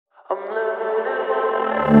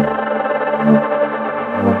Hey,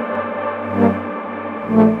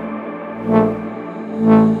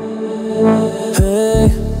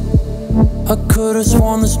 I could've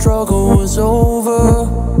sworn the struggle was over,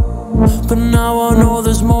 but now I know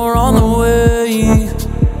there's more on the way.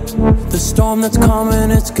 The storm that's coming,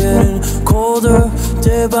 it's getting colder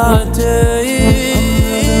day by day. I'm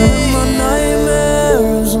living my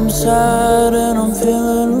nightmares, I'm sad and I'm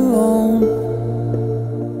feeling alone.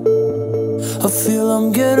 I feel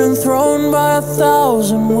I'm getting thrown by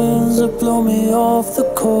 1,000 winds that blow me off the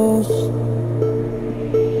coast.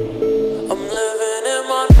 I'm living in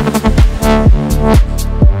my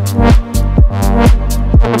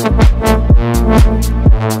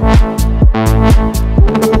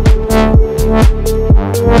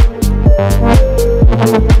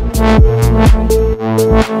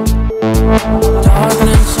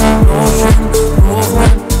darkness, emotion,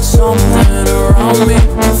 movement, something around me.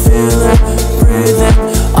 I feel it, breathing.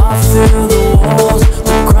 I feel the walls,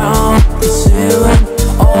 the ground, the ceiling,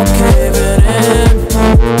 all caving in.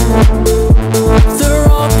 They're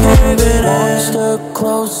all caving in. One step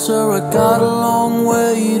closer, I got a long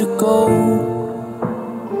way to go,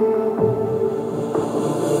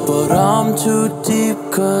 but I'm too deep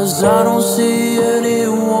 'cause I don't see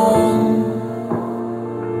anyone.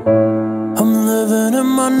 I'm living in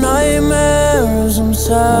my nightmares, I'm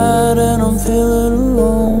sad and I'm feeling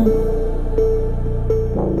alone.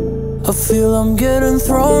 I feel I'm getting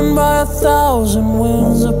thrown by 1,000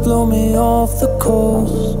 winds that blow me off the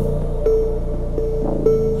coast.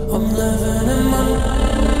 I'm living in my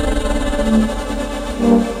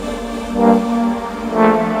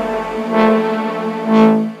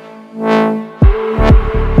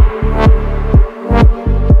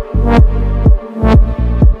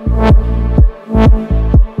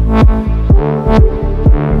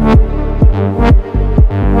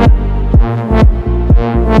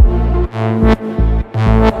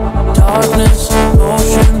darkness,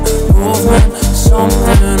 motion, movement,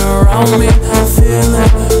 something around me. Feeling